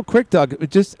 just real quick, Doug,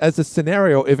 just as a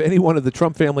scenario, if any one of the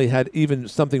Trump family had even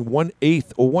something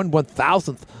 1/8 or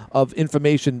 1/1000th of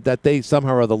information that they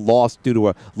somehow or other lost due to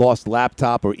a lost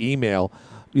laptop or email,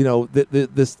 you know,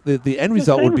 the end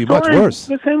result would be much worse.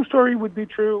 The same story would be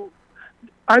true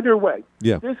either way.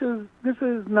 Yeah. This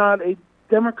is not a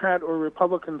Democrat or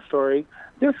Republican story.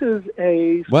 This is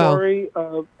a story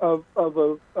of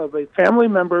a family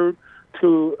member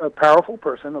to a powerful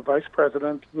person, a vice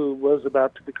president who was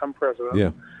about to become president.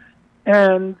 Yeah.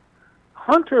 And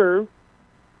Hunter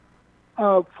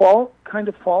kind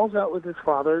of falls out with his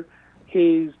father.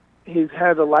 He's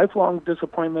had a lifelong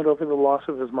disappointment over the loss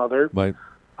of his mother. Right.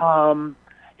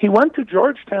 He went to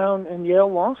Georgetown and Yale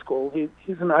Law School.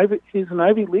 He's an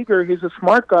Ivy Leaguer. He's a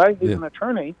smart guy. He's an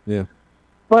attorney. Yeah.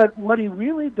 But what he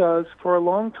really does for a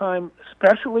long time,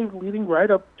 especially leading right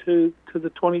up to the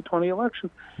 2020 election,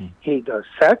 he does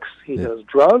sex, he does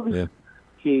drugs,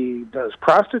 he does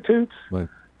prostitutes, right.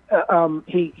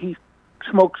 He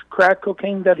smokes crack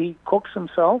cocaine that he cooks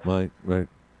himself. Right.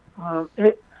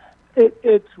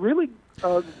 It's really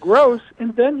gross.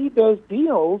 And then he does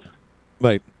deals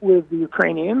with the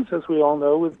Ukrainians, as we all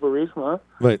know, with Burisma.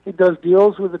 Right. He does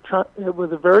deals with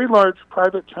a very large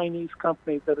private Chinese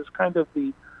company that is kind of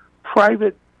the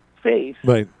private face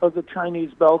of the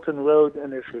Chinese Belt and Road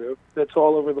Initiative that's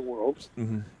all over the world.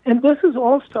 Mm-hmm. And this is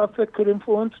all stuff that could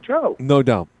influence Joe. No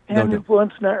doubt. And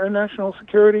influence our national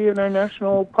security and our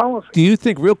national policy. Do you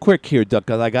think, real quick here, Doug,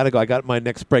 because I got to go, I got my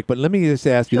next break, but let me just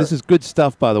ask you, this is good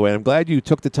stuff, by the way. I'm glad you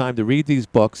took the time to read these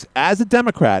books as a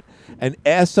Democrat and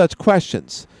ask such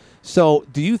questions. So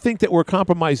do you think that we're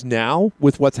compromised now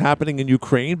with what's happening in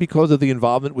Ukraine because of the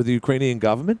involvement with the Ukrainian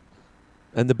government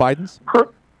and the Bidens?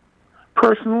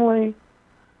 Personally,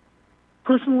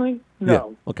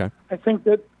 no. Yeah. Okay. I think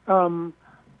that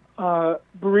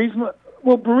Burisma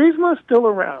is still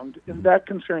around, and that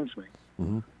concerns me.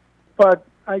 Mm-hmm. But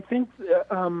I think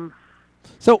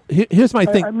so. Here's my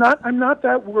thing. I'm not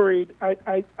that worried.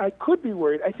 I could be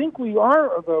worried. I think we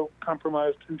are, though,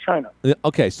 compromised in China.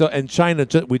 Okay. So, and China,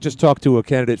 we just talked to a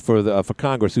candidate for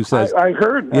Congress who says I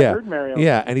heard Mario.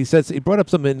 Yeah, and he says he brought up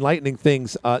some enlightening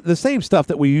things. The same stuff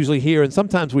that we usually hear, and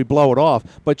sometimes we blow it off.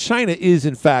 But China is,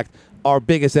 in fact, our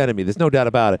biggest enemy. There's no doubt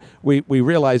about it. We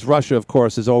realize Russia, of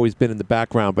course, has always been in the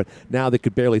background, but now they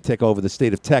could barely take over the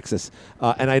state of Texas.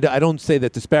 And I don't say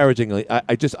that disparagingly.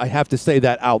 I have to say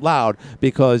that out loud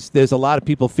because there's a lot of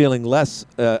people feeling less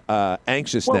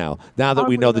anxious now that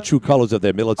we know the true colors of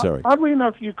their military. Oddly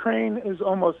enough, Ukraine is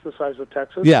almost the size of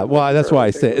Texas. Yeah, well, that's why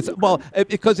I say it.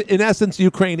 Because in essence,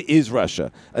 Ukraine is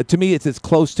Russia. To me, it's as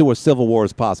close to a civil war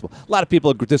as possible. A lot of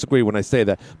people disagree when I say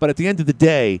that, but at the end of the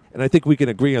day, and I think we can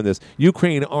agree on this,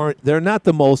 Ukraine they're not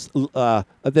the most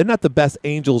they're not the best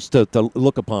angels to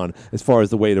look upon as far as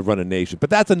the way to run a nation. But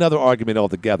that's another argument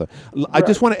altogether. Right. I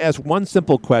just want to ask one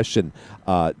simple question,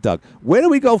 Doug. Where do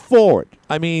we go forward?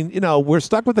 I mean, we're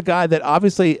stuck with a guy that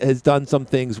obviously has done some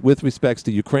things with respects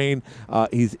to Ukraine.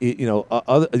 We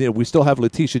still have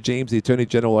Letitia James, the Attorney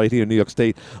General right here in New York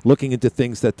State, looking into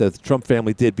things that the Trump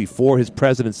family did before his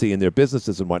presidency and their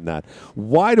businesses and whatnot.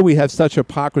 Why do we have such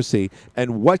hypocrisy,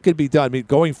 and what could be done? I mean,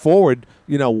 going forward,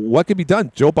 what could be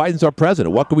done? Joe Biden's our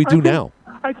president. What can we do now?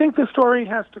 I think the story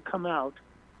has to come out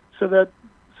so that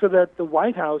the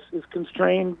White House is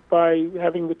constrained by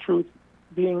having the truth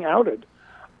being outed.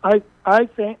 I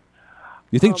think.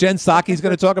 You think Jen Psaki's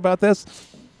going to talk about this?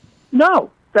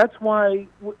 No, that's why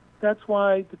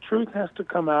the truth has to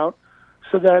come out,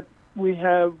 so that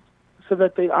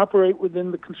they operate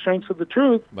within the constraints of the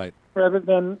truth, right, rather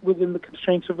than within the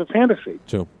constraints of a fantasy.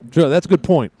 True. That's a good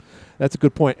point. That's a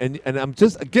good point. And I'm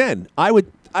just, again, I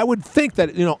would think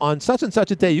that, on such and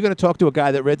such a day, you're going to talk to a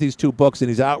guy that read these two books and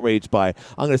he's outraged by,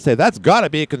 I'm going to say, that's got to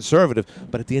be a conservative.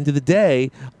 But at the end of the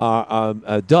day,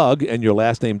 Doug, and your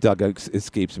last name, Doug,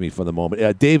 escapes me for the moment,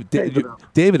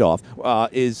 Davidoff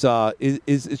is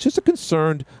just a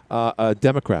concerned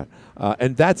Democrat.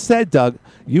 And that said, Doug,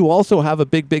 you also have a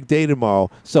big day tomorrow.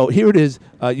 So here it is.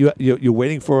 You're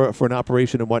waiting for an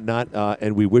operation and whatnot,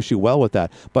 and we wish you well with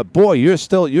that. But boy, you're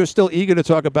still eager to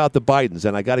talk about the Bidens,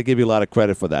 and I got to give you a lot of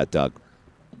credit for that, Doug.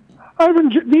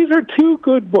 These are two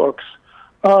good books.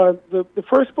 The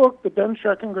first book, the Ben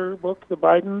Schreckinger book, The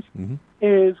Bidens,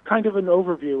 is kind of an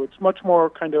overview. It's much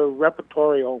more kind of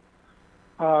repertorial.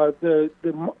 The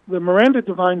Miranda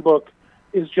Devine book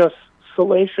is just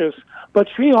salacious, but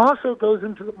she also goes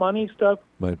into the money stuff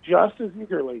Right. just as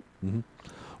eagerly. Mm-hmm.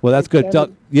 Well, that's good,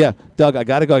 Doug. Yeah, Doug, I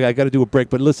got to go. I got to do a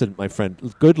break. But listen, my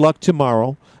friend, good luck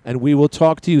tomorrow, and we will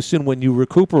talk to you soon when you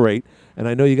recuperate. And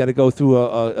I know you got to go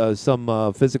through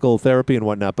some physical therapy and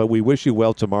whatnot, but we wish you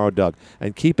well tomorrow, Doug.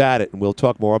 And keep at it, and we'll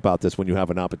talk more about this when you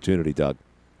have an opportunity, Doug.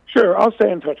 Sure, I'll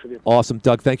stay in touch with you. Awesome,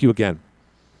 Doug. Thank you again.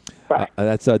 Bye.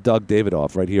 That's Doug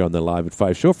Davidoff right here on the Live at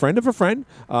 5 show. Friend of a friend,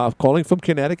 calling from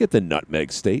Connecticut, the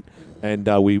Nutmeg State. And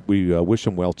we wish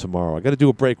him well tomorrow. I got to do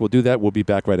a break. We'll do that. We'll be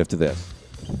back right after this.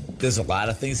 There's a lot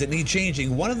of things that need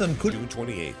changing. One of them could... June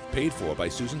 28th, paid for by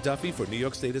Susan Duffy for New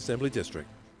York State Assembly District.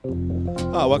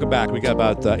 Welcome back. We got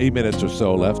about 8 minutes or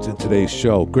so left in today's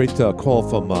show. Great call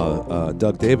from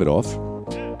Doug Davidoff.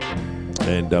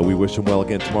 And we wish him well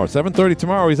again tomorrow. 7:30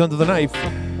 tomorrow. He's under the knife.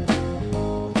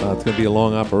 It's going to be a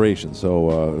long operation.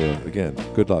 So, again,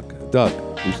 good luck. Doug,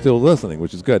 you're still listening,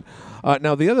 which is good.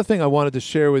 Now, the other thing I wanted to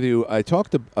share with you, I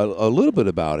talked a little bit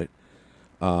about it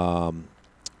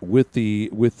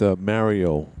with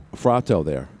Mario Fratto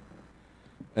there.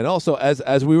 And also,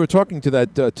 as we were talking to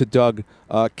Doug,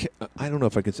 I don't know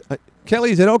if I can say,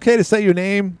 Kelly, is it okay to say your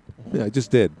name? Yeah, I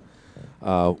just did.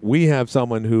 We have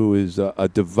someone who is a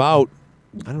devout,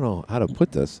 I don't know how to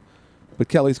put this, but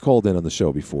Kelly's called in on the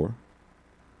show before.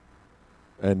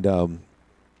 And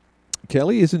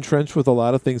Kelly is entrenched with a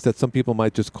lot of things that some people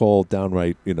might just call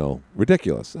downright,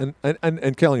 ridiculous.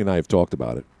 And Kelly and I have talked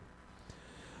about it.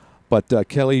 But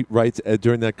Kelly writes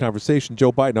during that conversation,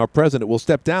 Joe Biden, our president, will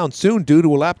step down soon due to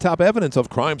laptop evidence of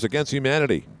crimes against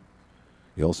humanity.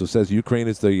 He also says Ukraine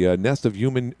is the nest of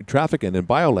human trafficking and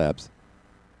biolabs.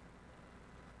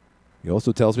 He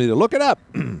also tells me to look it up.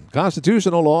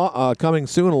 Constitutional law coming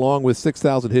soon along with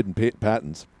 6,000 hidden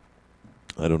patents.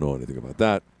 I don't know anything about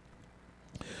that.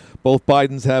 Both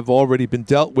Bidens have already been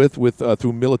dealt with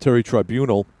through military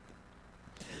tribunal.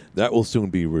 That will soon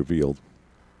be revealed.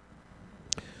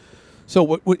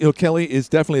 So Kelly is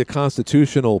definitely a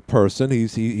constitutional person.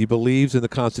 He believes in the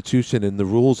Constitution and the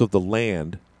rules of the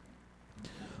land.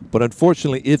 But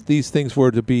unfortunately, if these things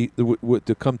were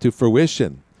to come to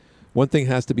fruition, one thing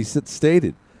has to be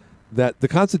stated, that the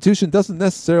Constitution doesn't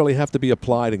necessarily have to be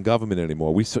applied in government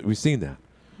anymore. We've seen that.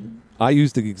 I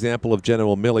used the example of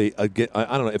General Milley. I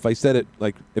don't know if I said it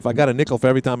like if I got a nickel for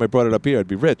every time I brought it up here, I'd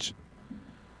be rich.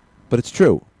 But it's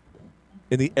true.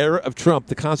 In the era of Trump,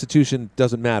 the Constitution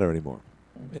doesn't matter anymore.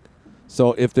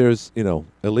 So if there's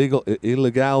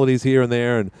illegalities here and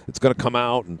there, and it's going to come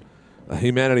out, and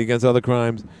humanity against other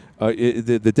crimes,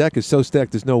 the deck is so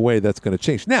stacked. There's no way that's going to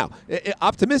change. Now,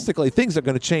 optimistically, things are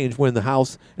going to change when the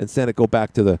House and Senate go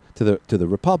back to the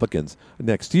Republicans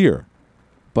next year.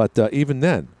 But even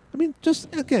then, I mean,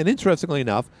 just again, interestingly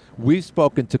enough, we've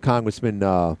spoken to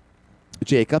Congressman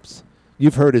Jacobs.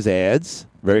 You've heard his ads,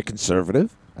 very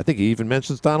conservative. I think he even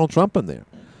mentions Donald Trump in there.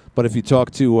 But if you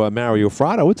talk to Mario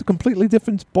Fratto, it's a completely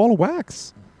different ball of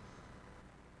wax.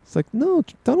 It's like, no,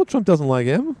 Donald Trump doesn't like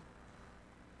him.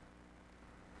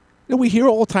 We hear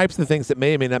all types of things that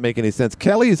may or may not make any sense.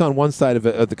 Kelly is on one side of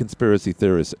the conspiracy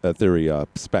theory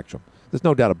spectrum. There's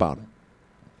no doubt about it.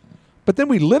 But then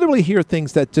we literally hear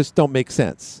things that just don't make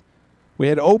sense. We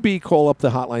had OB call up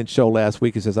the hotline show last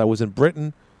week. He says, I was in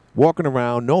Britain, walking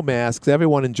around, no masks,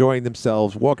 everyone enjoying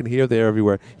themselves, walking here, there,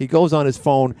 everywhere. He goes on his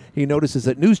phone. He notices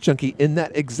that News Junkie in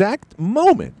that exact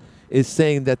moment is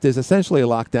saying that there's essentially a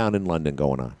lockdown in London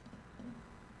going on.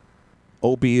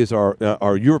 OB is our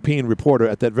European reporter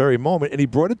at that very moment, and he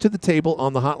brought it to the table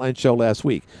on the hotline show last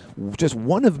week. Just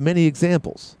one of many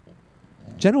examples.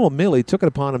 General Milley took it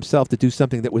upon himself to do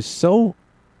something that was so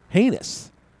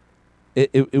heinous.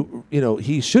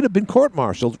 He should have been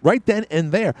court-martialed right then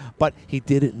and there, but he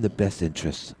did it in the best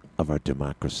interests of our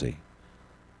democracy.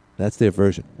 That's their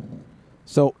version.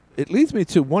 So it leads me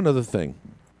to one other thing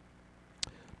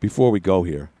before we go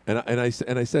here, and I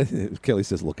said, Kelly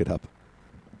says, look it up.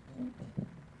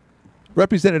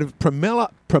 Representative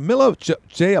Pramila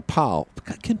Jayapal.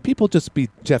 Can people just be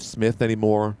Jeff Smith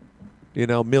anymore?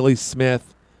 Millie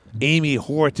Smith, Amy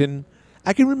Horton.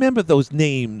 I can remember those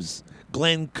names.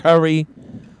 Glenn Curry,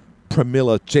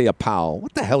 Pramila Jayapal.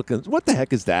 What the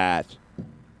heck is that?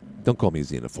 Don't call me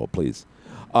xenophobe, please.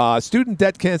 Student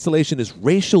debt cancellation is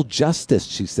racial justice,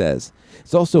 she says.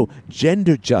 It's also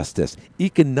gender justice,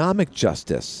 economic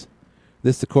justice.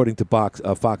 This according to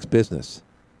Fox Business.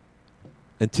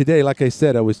 And today, like I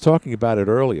said, I was talking about it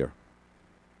earlier.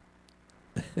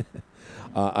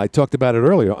 I talked about it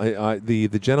earlier.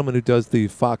 The gentleman who does the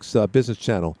Fox Business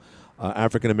Channel,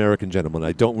 African-American gentleman,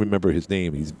 I don't remember his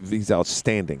name. He's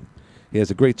outstanding. He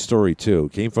has a great story, too.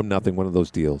 Came from nothing, one of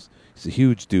those deals. He's a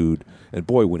huge dude. And,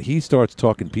 boy, when he starts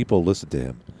talking, people listen to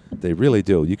him. They really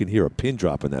do. You can hear a pin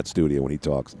drop in that studio when he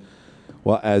talks.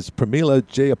 Well, as Pramila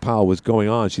Jayapal was going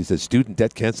on, she said, student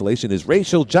debt cancellation is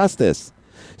racial justice.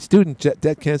 Student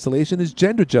debt cancellation is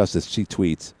gender justice, she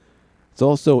tweets. It's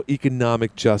also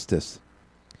economic justice.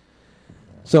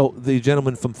 So the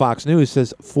gentleman from Fox News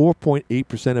says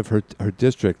 4.8% of her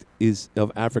district is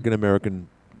of African American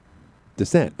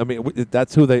descent. I mean,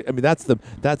 that's who they. I mean, that's the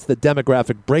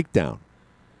demographic breakdown.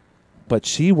 But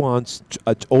she wants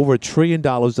over $1 trillion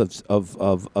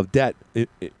of debt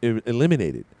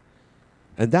eliminated,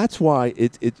 and that's why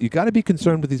you got to be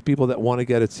concerned with these people that want to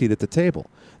get a seat at the table.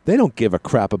 They don't give a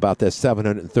crap about their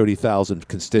 730,000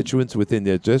 constituents within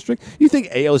their district. You think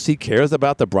AOC cares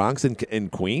about the Bronx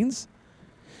and Queens?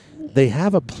 They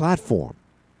have a platform.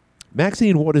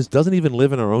 Maxine Waters doesn't even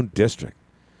live in her own district,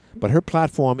 but her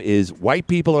platform is white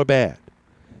people are bad.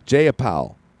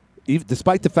 Jayapal,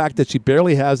 despite the fact that she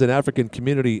barely has an African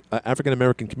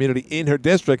American community in her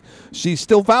district, she's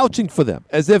still vouching for them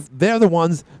as if they're the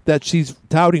ones that she's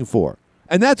touting for.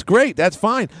 And that's great. That's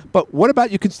fine. But what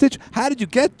about your constituents? How did you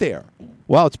get there?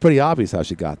 Well, it's pretty obvious how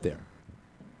she got there.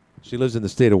 She lives in the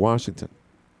state of Washington.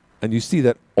 And you see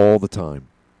that all the time.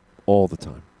 All the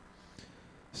time.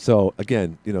 So,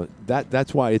 again,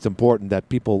 that's why it's important that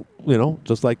people,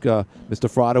 just like Mr.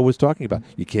 Fratto was talking about,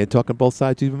 you can't talk on both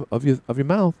sides of your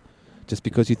mouth just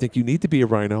because you think you need to be a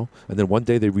rhino, and then one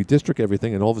day they redistrict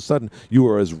everything, and all of a sudden you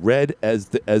are as red as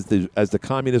the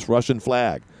communist Russian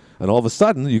flag. And all of a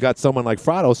sudden you got someone like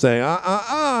Fratto saying,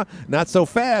 not so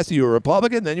fast. You were a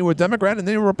Republican, then you were a Democrat, and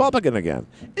then you were a Republican again.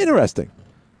 Interesting.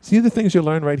 See the things you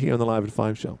learn right here on the Live at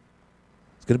 5 show.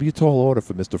 It's going to be a tall order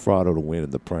for Mr. Fratto to win in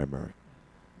the primary.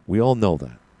 We all know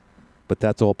that, but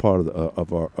that's all part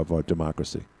of our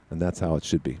democracy, and that's how it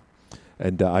should be.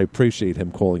 And I appreciate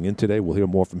him calling in today. We'll hear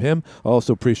more from him. I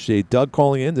also appreciate Doug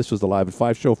calling in. This was the Live at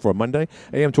 5 show for a Monday.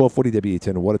 AM 1240 WA10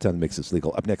 and Watertown makes this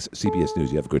legal. Up next, CBS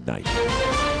News. You have a good night.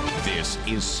 This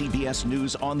is CBS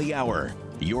News on the Hour,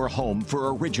 your home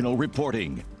for original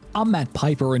reporting. I'm Matt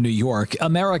Piper in New York.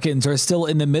 Americans are still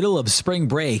in the middle of spring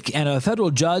break, and a federal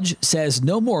judge says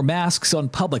no more masks on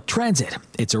public transit.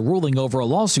 It's a ruling over a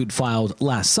lawsuit filed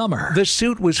last summer. The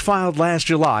suit was filed last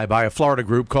July by a Florida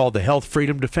group called the Health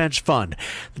Freedom Defense Fund.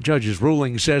 The judge's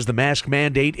ruling says the mask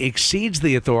mandate exceeds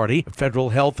the authority of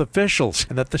federal health officials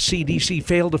and that the CDC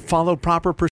failed to follow proper procedures